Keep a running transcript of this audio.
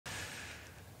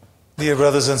Dear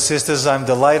brothers and sisters, I'm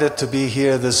delighted to be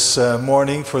here this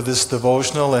morning for this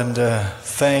devotional and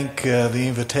thank the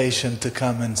invitation to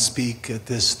come and speak at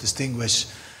this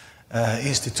distinguished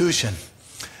institution.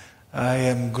 I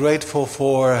am grateful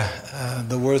for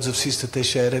the words of Sister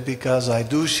Teixeira because I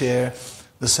do share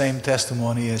the same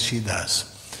testimony as she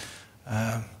does.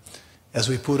 As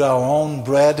we put our own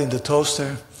bread in the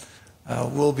toaster,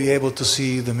 we'll be able to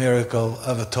see the miracle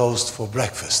of a toast for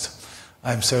breakfast.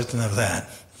 I'm certain of that.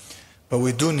 But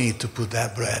we do need to put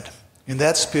that bread. In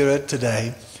that spirit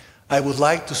today, I would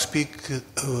like to speak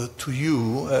to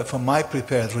you from my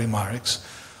prepared remarks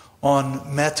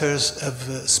on matters of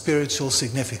spiritual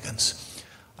significance.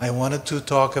 I wanted to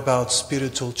talk about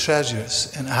spiritual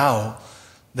treasures and how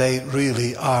they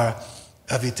really are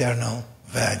of eternal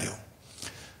value.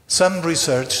 Some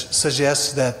research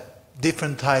suggests that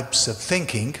different types of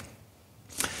thinking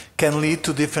can lead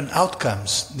to different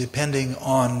outcomes depending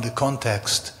on the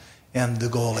context and the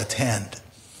goal at hand.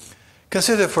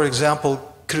 Consider, for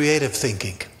example, creative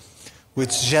thinking,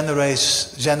 which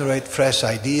generate fresh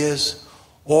ideas,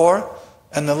 or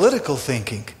analytical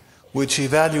thinking, which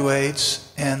evaluates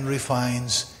and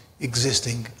refines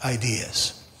existing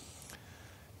ideas.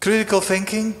 Critical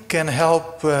thinking can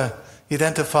help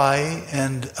identify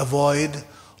and avoid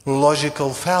logical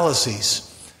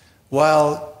fallacies,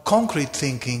 while concrete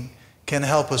thinking can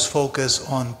help us focus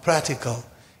on practical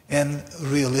and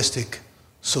realistic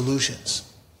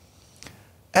solutions.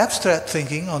 Abstract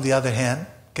thinking, on the other hand,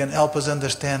 can help us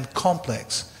understand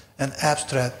complex and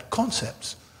abstract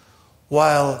concepts,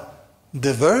 while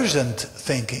divergent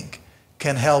thinking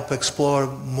can help explore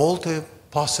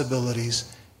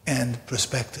multi-possibilities and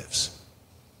perspectives.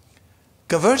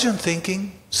 Convergent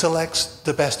thinking selects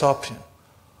the best option,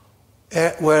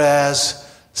 whereas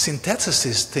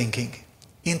syntheticist thinking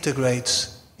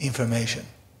integrates information.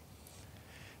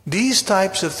 These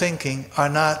types of thinking are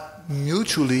not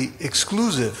mutually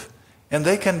exclusive, and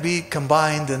they can be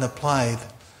combined and applied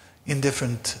in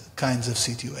different kinds of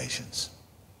situations.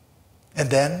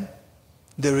 And then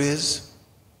there is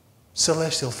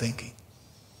celestial thinking,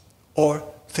 or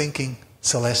thinking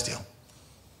celestial.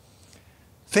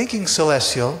 Thinking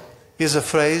celestial is a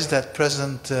phrase that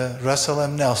President Russell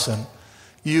M. Nelson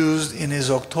used in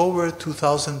his October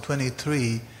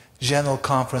 2023 General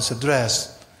Conference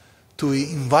address to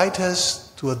invite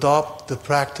us to adopt the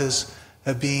practice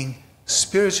of being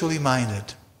spiritually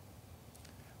minded.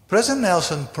 President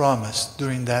Nelson promised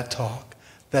during that talk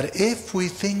that if we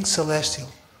think celestial,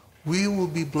 we will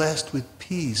be blessed with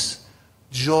peace,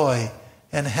 joy,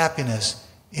 and happiness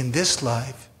in this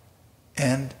life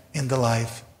and in the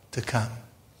life to come.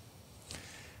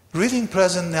 Reading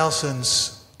President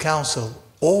Nelson's counsel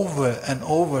over and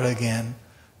over again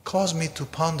caused me to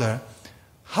ponder,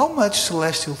 how much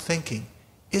celestial thinking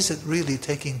is it really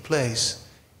taking place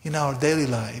in our daily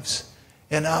lives?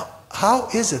 And how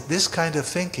is it this kind of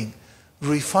thinking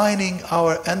refining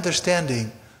our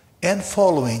understanding and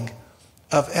following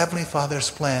of Heavenly Father's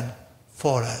plan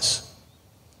for us?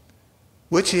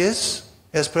 Which is,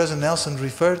 as President Nelson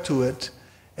referred to it,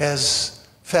 as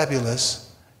fabulous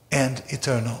and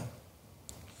eternal.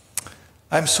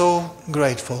 I'm so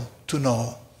grateful to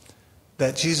know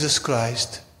that Jesus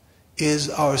Christ is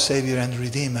our Savior and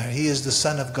Redeemer. He is the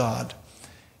Son of God,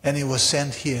 and He was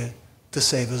sent here to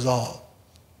save us all.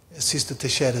 As Sister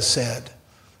Teixeira said,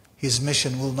 His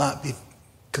mission will not be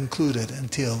concluded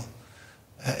until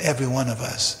every one of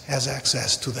us has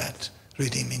access to that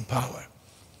redeeming power.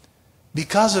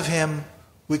 Because of Him,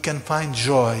 we can find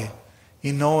joy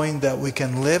in knowing that we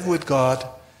can live with God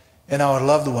and our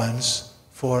loved ones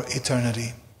for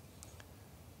eternity.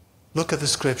 Look at the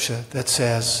scripture that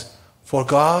says, "For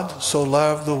God so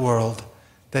loved the world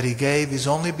that He gave His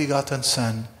only begotten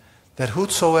Son, that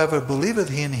whosoever believeth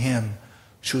in Him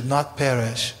should not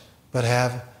perish, but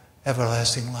have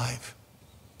everlasting life."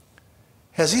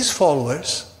 As His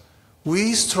followers,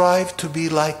 we strive to be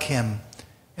like Him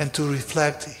and to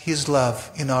reflect His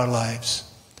love in our lives.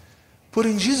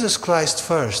 Putting Jesus Christ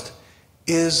first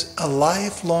is a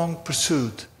lifelong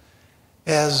pursuit,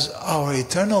 as our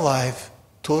eternal life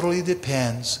totally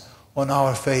depends on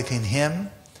our faith in Him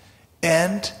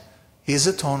and His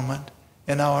atonement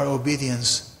and our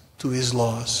obedience to His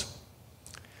laws.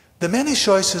 The many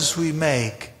choices we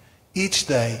make each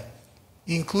day,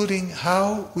 including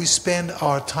how we spend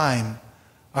our time,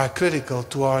 are critical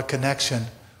to our connection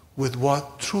with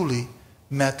what truly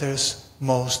matters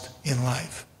most in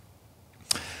life.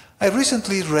 I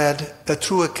recently read a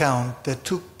true account that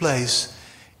took place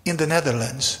in the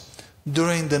Netherlands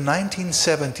during the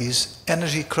 1970s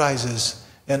energy crisis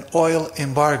and oil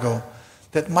embargo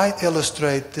that might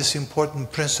illustrate this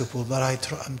important principle that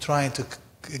I'm trying to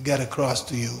get across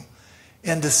to you,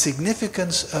 and the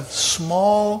significance of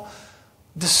small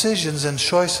decisions and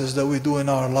choices that we do in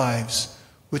our lives,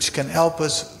 which can help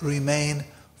us remain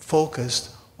focused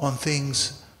on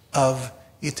things of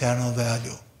eternal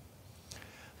value.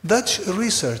 Dutch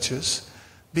researchers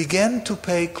began to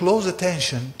pay close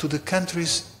attention to the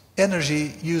country's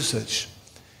energy usage.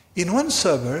 In one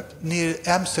suburb near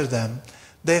Amsterdam,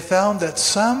 they found that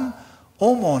some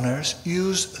homeowners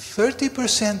use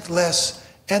 30% less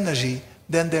energy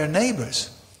than their neighbors,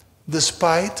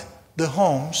 despite the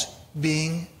homes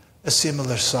being a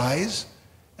similar size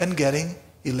and getting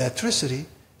electricity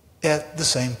at the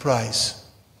same price.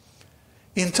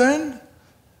 In turn,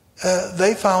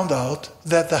 they found out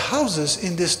that the houses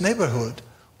in this neighborhood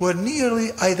were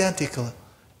nearly identical,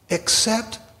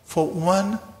 except for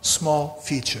one small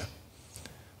feature: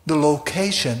 the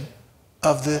location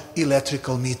of the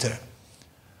electrical meter.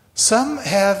 Some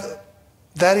have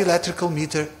that electrical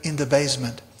meter in the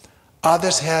basement.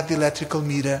 Others have the electrical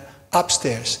meter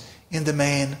upstairs in the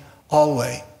main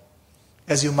hallway.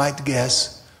 As you might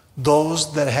guess,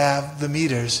 those that have the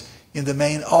meters in the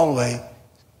main hallway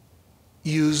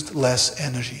used less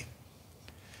energy.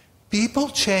 People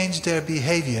changed their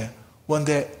behavior when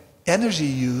their energy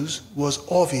use was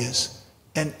obvious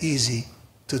and easy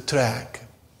to track.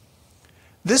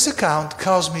 This account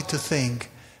caused me to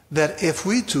think that if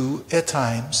we too, at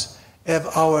times, have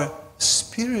our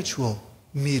spiritual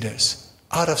meters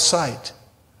out of sight,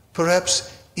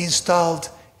 perhaps installed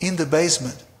in the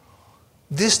basement,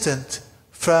 distant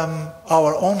from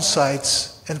our own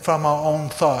sights and from our own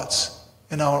thoughts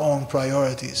and our own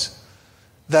priorities,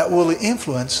 that will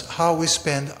influence how we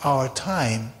spend our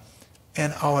time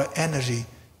and our energy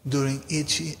during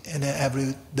each and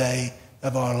every day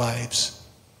of our lives.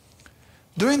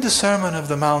 During the Sermon of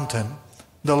the Mountain,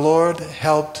 the Lord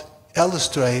helped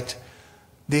illustrate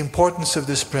the importance of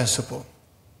this principle.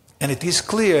 And it is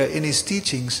clear in His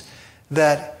teachings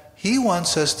that He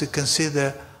wants us to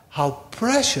consider how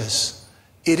precious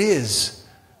it is,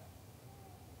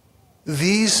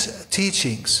 these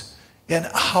teachings, and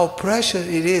how precious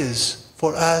it is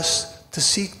for us to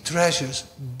seek treasures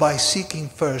by seeking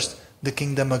first the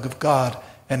kingdom of God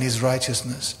and His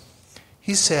righteousness.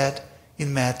 He said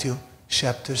in Matthew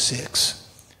chapter 6,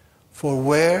 "For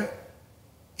where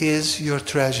is your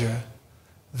treasure,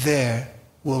 there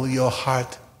will your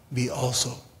heart be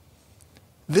also."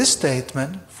 This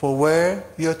statement, "For where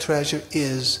your treasure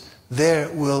is, there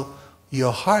will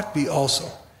your heart be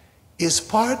also," is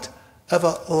part of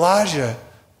a larger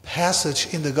passage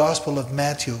in the Gospel of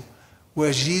Matthew,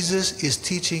 where Jesus is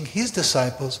teaching His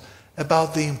disciples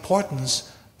about the importance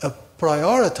of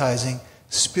prioritizing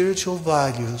spiritual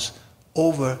values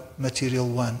over material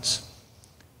ones.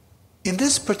 In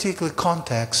this particular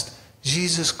context,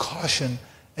 Jesus cautioned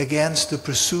against the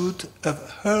pursuit of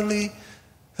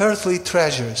earthly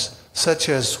treasures such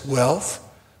as wealth,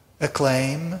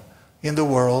 acclaim in the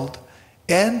world,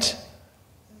 and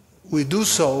we do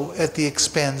so at the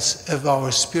expense of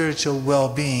our spiritual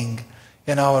well-being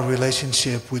and our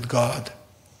relationship with God.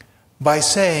 By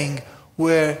saying,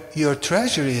 "Where your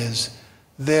treasure is,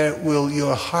 there will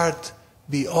your heart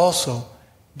be also,"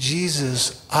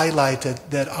 Jesus highlighted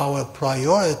that our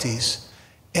priorities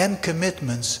and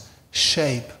commitments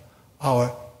shape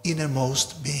our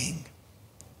innermost being.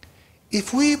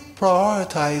 If we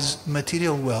prioritize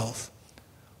material wealth,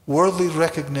 worldly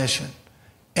recognition,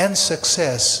 and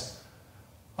success,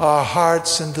 our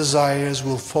hearts and desires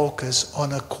will focus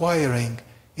on acquiring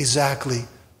exactly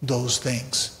those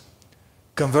things.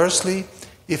 Conversely,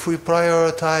 if we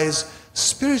prioritize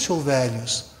spiritual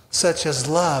values such as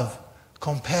love,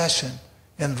 compassion,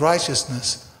 and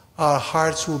righteousness, our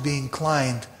hearts will be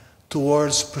inclined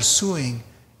towards pursuing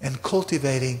and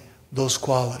cultivating those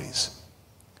qualities.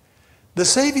 The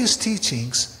Savior's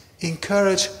teachings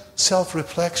encourage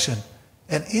self-reflection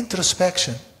and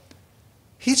introspection.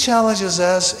 He challenges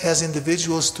us as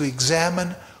individuals to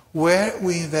examine where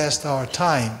we invest our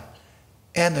time,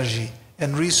 energy,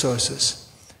 and resources,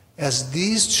 as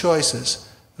these choices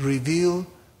reveal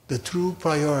the true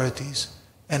priorities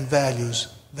and values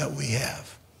that we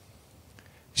have.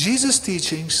 Jesus'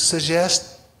 teachings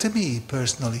suggest to me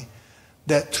personally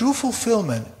that true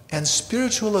fulfillment and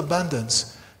spiritual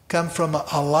abundance come from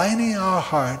aligning our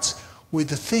hearts with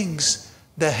the things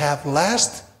that have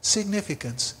lasting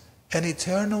significance and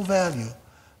eternal value,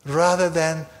 rather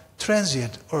than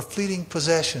transient or fleeting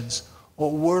possessions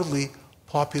or worldly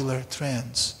popular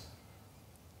trends.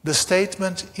 The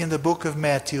statement in the book of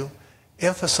Matthew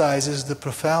emphasizes the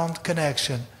profound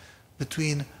connection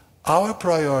between our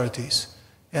priorities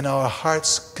and our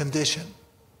heart's condition,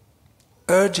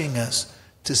 urging us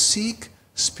to seek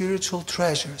spiritual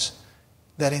treasures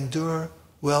that endure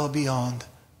well beyond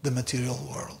the material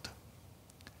world.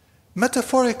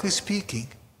 Metaphorically speaking,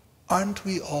 aren't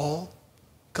we all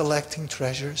collecting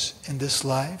treasures in this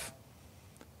life?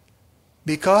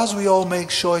 Because we all make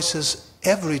choices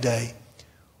every day,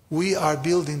 we are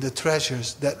building the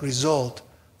treasures that result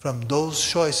from those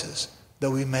choices that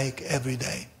we make every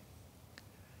day.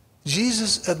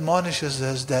 Jesus admonishes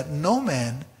us that no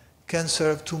man can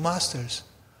serve two masters,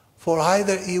 for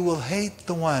either he will hate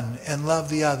the one and love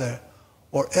the other,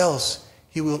 or else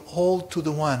he will hold to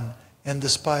the one and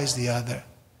despise the other.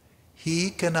 He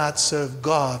cannot serve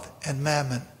God and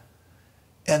mammon,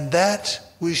 and that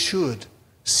we should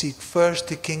seek first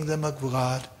the kingdom of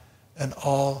God and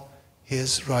all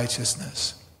His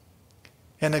righteousness.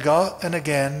 And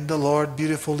again, the Lord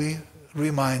beautifully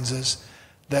reminds us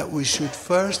that we should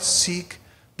first seek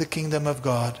the kingdom of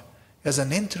God as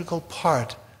an integral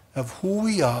part of who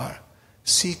we are,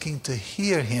 seeking to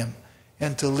hear Him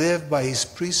and to live by His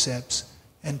precepts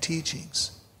and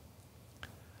teachings.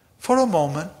 For a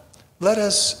moment, let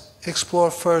us explore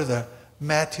further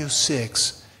Matthew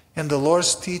 6 and the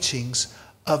Lord's teachings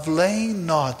of laying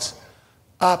not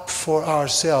up for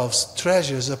ourselves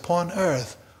treasures upon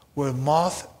earth, where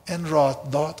moth and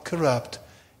rot doth corrupt,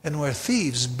 and where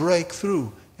thieves break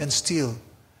through and steal.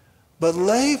 But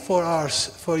lay for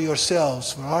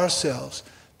ourselves,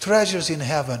 treasures in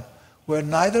heaven, where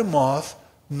neither moth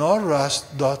nor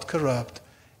rust doth corrupt,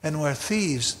 and where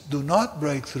thieves do not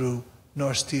break through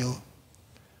nor steal.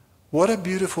 What a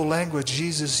beautiful language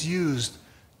Jesus used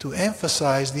to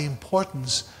emphasize the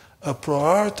importance of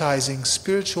prioritizing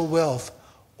spiritual wealth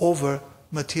over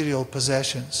material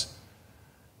possessions.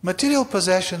 Material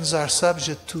possessions are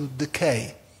subject to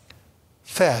decay,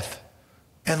 theft,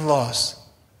 and loss,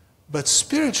 but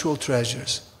spiritual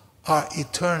treasures are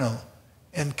eternal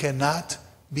and cannot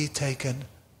be taken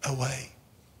away.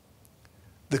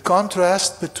 The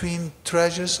contrast between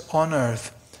treasures on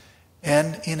earth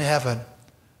and in heaven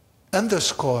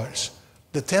underscores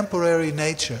the temporary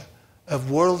nature of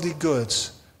worldly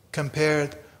goods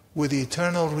compared with the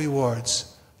eternal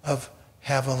rewards of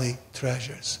heavenly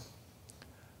treasures.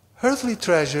 Earthly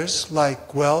treasures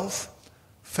like wealth,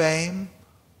 fame,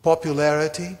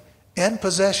 popularity, and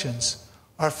possessions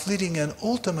are fleeting and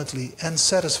ultimately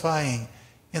unsatisfying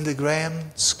in the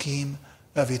grand scheme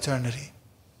of eternity.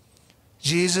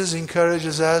 Jesus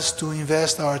encourages us to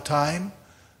invest our time,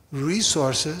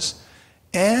 resources,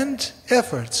 and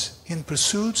efforts in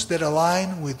pursuits that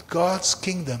align with God's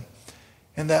kingdom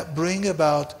and that bring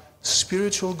about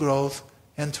spiritual growth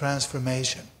and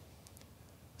transformation.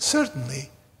 Certainly,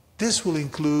 this will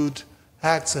include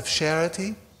acts of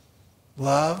charity,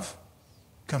 love,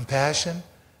 compassion,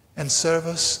 and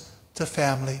service to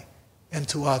family and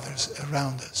to others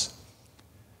around us.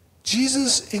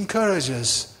 Jesus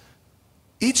encourages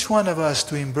each one of us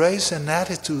to embrace an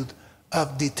attitude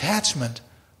of detachment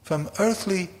from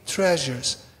earthly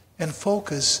treasures and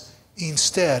focus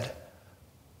instead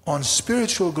on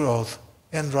spiritual growth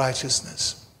and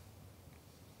righteousness.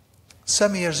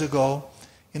 Some years ago,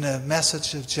 in a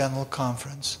message of General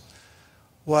Conference,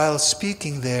 while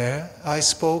speaking there, I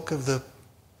spoke of the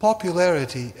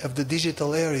popularity of the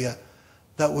digital area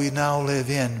that we now live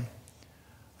in.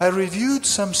 I reviewed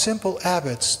some simple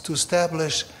habits to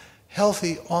establish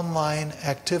healthy online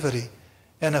activity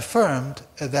and affirmed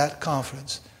at that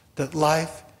conference that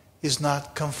life is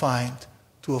not confined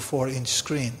to a 4-inch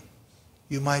screen.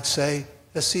 You might say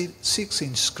a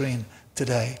 6-inch screen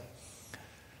today.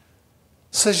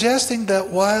 Suggesting that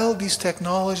while these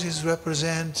technologies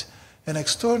represent an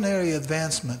extraordinary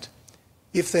advancement,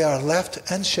 if they are left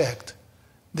unchecked,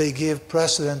 they give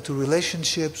precedent to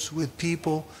relationships with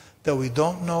people that we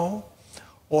don't know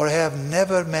or have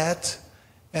never met,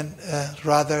 and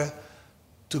rather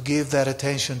to give that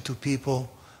attention to people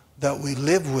that we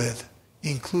live with,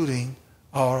 including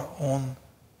our own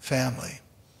family.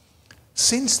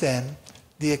 Since then,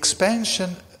 the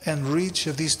expansion and reach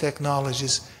of these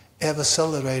technologies have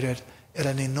accelerated at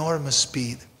an enormous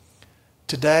speed.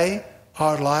 Today,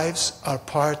 our lives are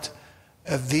part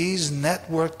of these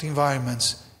networked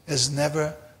environments as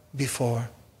never before.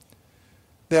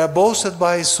 They are boasted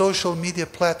by social media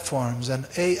platforms and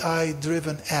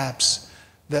AI-driven apps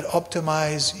that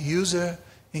optimize user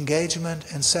engagement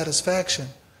and satisfaction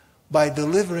by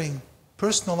delivering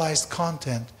personalized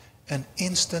content and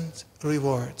instant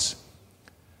rewards.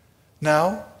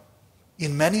 Now,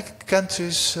 in many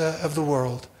countries of the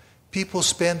world, people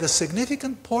spend a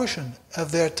significant portion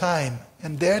of their time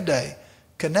and their day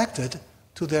connected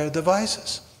to their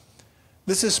devices.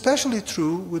 This is especially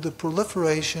true with the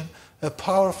proliferation of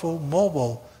powerful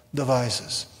mobile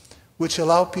devices, which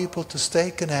allow people to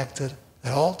stay connected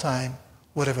at all times,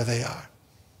 wherever they are.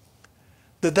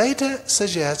 The data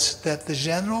suggests that the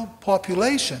general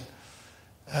population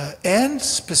and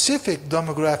specific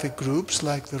demographic groups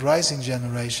like the rising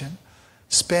generation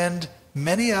spend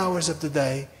many hours of the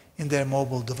day in their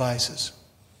mobile devices.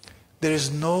 There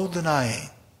is no denying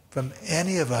from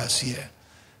any of us here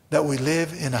that we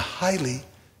live in a highly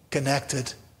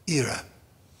connected era.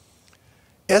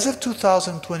 As of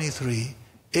 2023,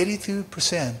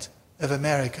 82% of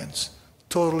Americans,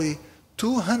 totally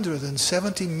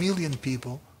 270 million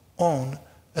people, own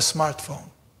a smartphone.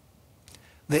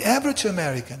 The average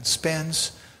American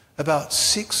spends about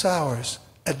 6 hours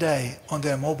a day on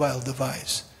their mobile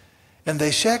device, and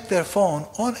they check their phone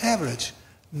on average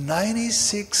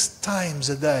 96 times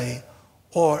a day,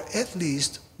 or at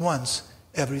least once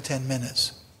every 10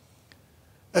 minutes.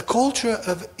 A culture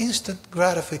of instant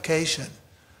gratification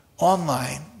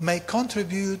online may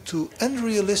contribute to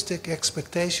unrealistic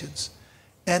expectations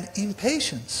and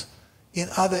impatience in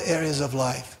other areas of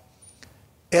life.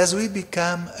 As we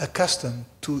become accustomed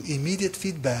to immediate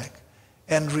feedback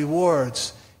and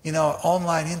rewards in our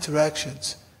online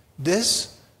interactions,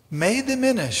 this may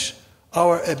diminish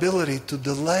our ability to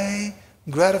delay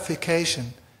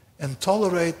gratification and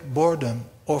tolerate boredom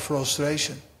or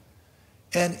frustration.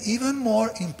 And even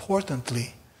more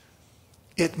importantly,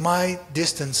 it might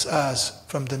distance us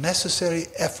from the necessary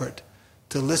effort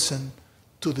to listen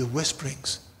to the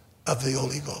whisperings of the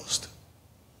Holy Ghost.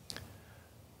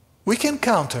 We can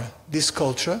counter this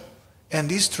culture and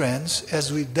these trends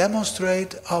as we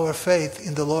demonstrate our faith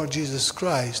in the Lord Jesus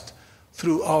Christ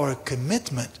through our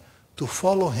commitment to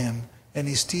follow Him and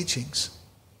His teachings.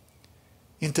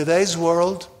 In today's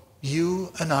world,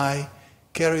 you and I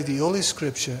carry the Holy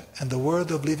Scripture and the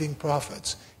Word of living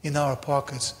prophets in our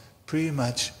pockets pretty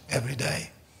much every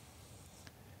day.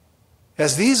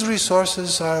 As these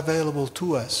resources are available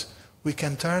to us, we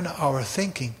can turn our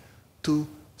thinking to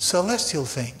celestial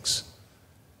things,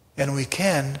 and we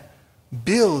can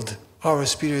build our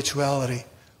spirituality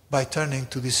by turning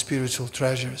to these spiritual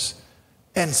treasures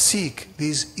and seek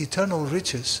these eternal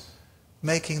riches,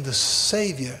 making the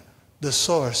Savior the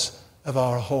source of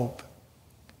our hope.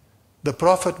 The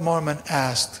prophet Mormon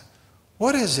asked,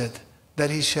 "What is it that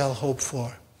he shall hope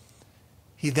for?"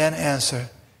 He then answered,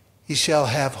 "He shall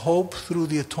have hope through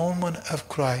the atonement of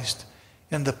Christ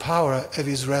and the power of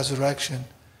His resurrection,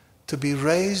 to be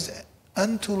raised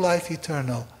unto life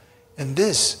eternal, and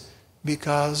this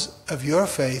because of your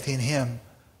faith in Him,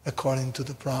 according to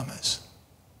the promise."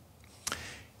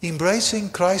 Embracing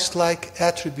Christ-like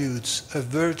attributes of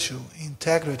virtue,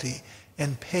 integrity,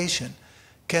 and patience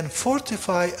can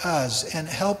fortify us and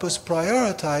help us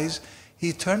prioritize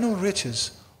eternal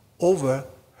riches over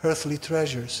earthly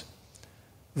treasures.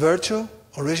 Virtue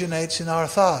originates in our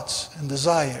thoughts and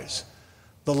desires.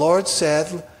 The Lord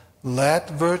said, "Let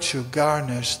virtue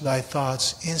garnish thy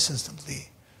thoughts instantly."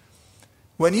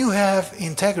 When you have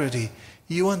integrity,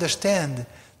 you understand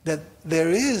that there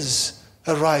is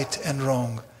a right and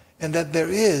wrong, and that there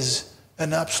is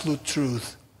an absolute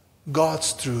truth,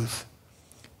 God's truth.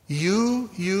 You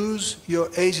use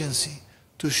your agency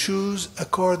to choose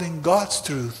according God's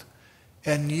truth,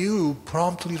 and you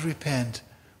promptly repent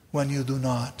when you do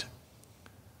not.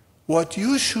 What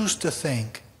you choose to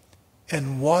think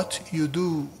and what you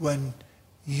do when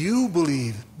you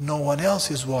believe no one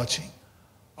else is watching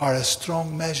are a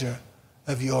strong measure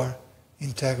of your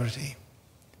integrity.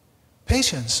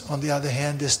 Patience, on the other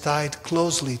hand, is tied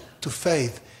closely to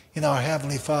faith in our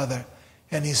Heavenly Father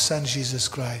and His Son Jesus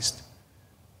Christ.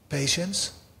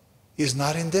 Patience is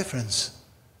not indifference.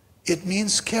 It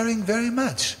means caring very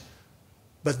much,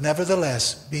 but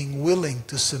nevertheless being willing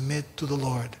to submit to the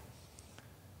Lord.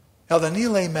 Elder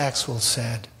Neal A. Maxwell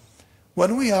said,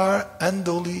 "When we are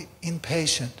unduly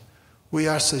impatient, we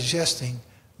are suggesting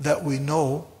that we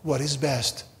know what is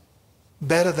best,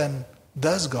 better than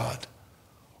does God.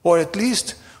 Or at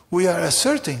least we are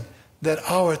asserting that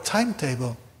our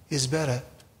timetable is better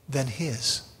than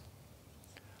His."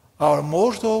 Our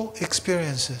mortal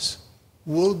experiences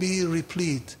will be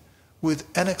replete with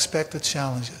unexpected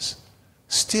challenges.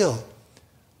 Still,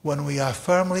 when we are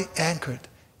firmly anchored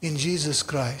in Jesus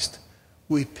Christ,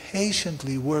 we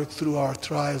patiently work through our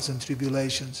trials and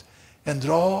tribulations and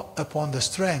draw upon the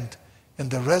strength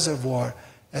and the reservoir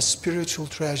as spiritual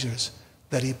treasures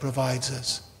that He provides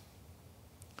us.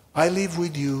 I leave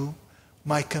with you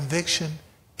my conviction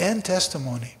and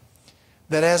testimony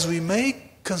that as we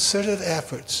make concerted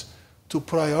efforts to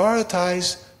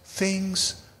prioritize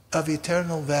things of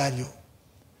eternal value,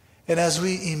 And as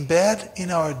we embed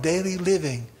in our daily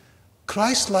living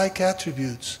Christ-like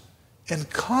attributes and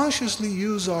consciously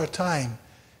use our time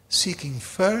seeking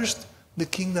first the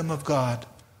kingdom of God,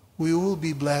 we will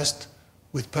be blessed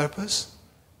with purpose,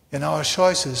 and our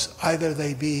choices, either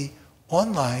they be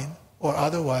online or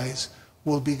otherwise,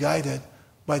 will be guided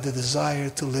by the desire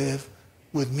to live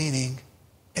with meaning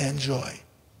and joy.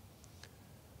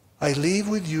 I leave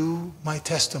with you my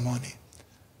testimony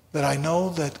that I know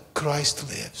that Christ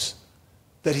lives,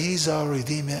 that He is our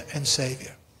Redeemer and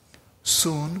Savior.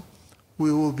 Soon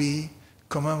we will be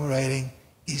commemorating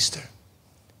Easter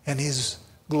and His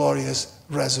glorious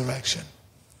resurrection.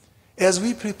 As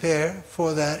we prepare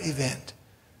for that event,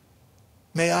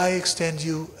 may I extend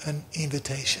you an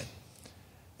invitation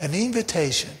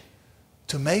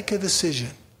to make a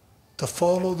decision to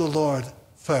follow the Lord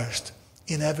first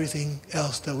in everything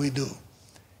else that we do.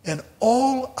 And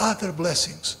all other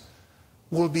blessings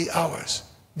will be ours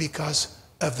because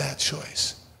of that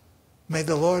choice. May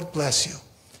the Lord bless you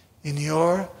in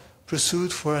your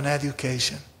pursuit for an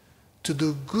education, to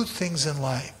do good things in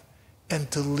life,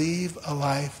 and to live a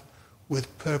life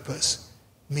with purpose,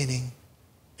 meaning,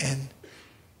 and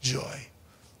joy.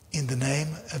 In the name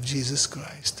of Jesus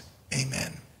Christ,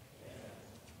 amen.